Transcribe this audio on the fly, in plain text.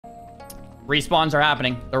Respawns are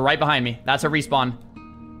happening. They're right behind me. That's a respawn.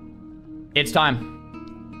 It's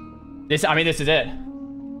time. I mean, this is it.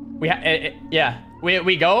 Yeah.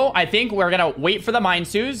 We go. I think we're gonna wait for the mine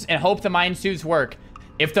sues and hope the mine sues work.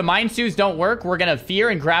 If the mine sues don't work, we're gonna fear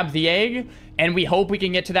and grab the egg, and we hope we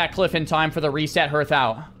can get to that cliff in time for the reset hearth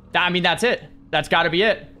out. I mean, that's it. That's gotta be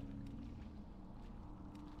it.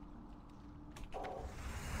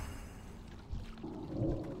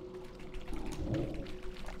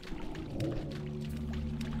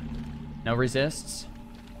 No resists.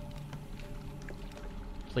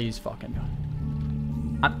 Please fucking go.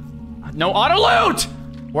 No auto loot!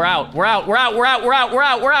 We're out. We're out. We're out. We're out. We're out. We're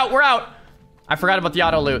out. We're out. We're out. I forgot about the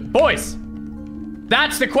auto loot. Boys!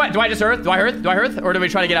 That's the quest. Do I just earth? Do I earth? Do I earth? Or do we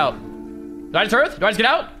try to get out? Do I just earth? Do I just get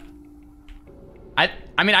out?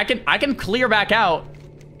 I mean, I can clear back out.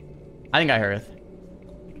 I think I earth.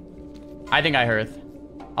 I think I earth.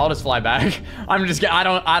 I'll just fly back. I'm just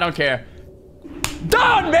I don't care.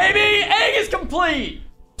 Done, baby! Egg is complete!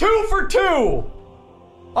 2 for 2!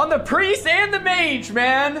 On the priest and the mage,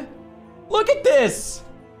 man! Look at this!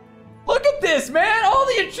 Look at this, man! All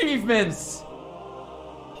the achievements!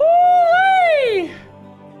 Hooray!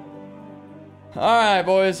 Alright,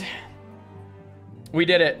 boys. We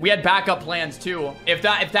did it. We had backup plans, too. If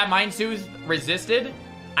that mine sues resisted,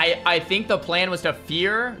 I think the plan was to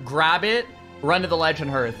fear, grab it, run to the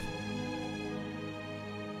legend hearth.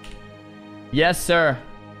 Yes, sir.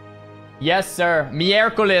 Yes, sir.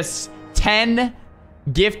 Miércoles. 10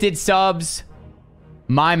 gifted subs.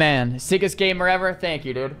 My man. Sickest gamer ever. Thank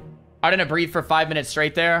you, dude. I didn't breathe for 5 minutes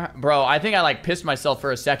straight there. Bro, I think I, like, pissed myself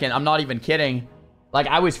for a second. I'm not even kidding. Like,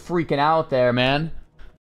 I was freaking out there, man.